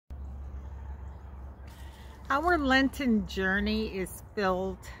Our Lenten journey is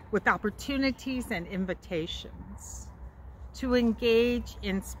filled with opportunities and invitations to engage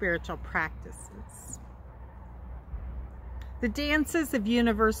in spiritual practices. The dances of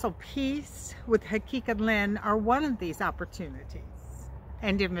universal peace with Hakika Len are one of these opportunities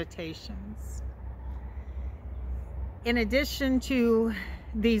and invitations. In addition to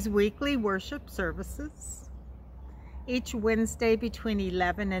these weekly worship services, each Wednesday between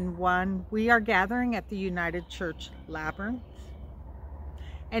 11 and 1, we are gathering at the United Church Labyrinth.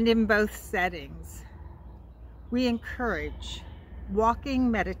 And in both settings, we encourage walking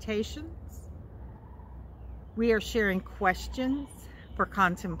meditations. We are sharing questions for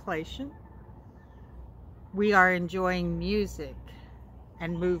contemplation. We are enjoying music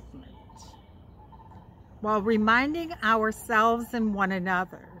and movement, while reminding ourselves and one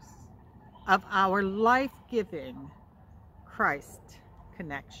another of our life-giving Christ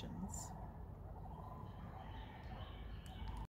connections.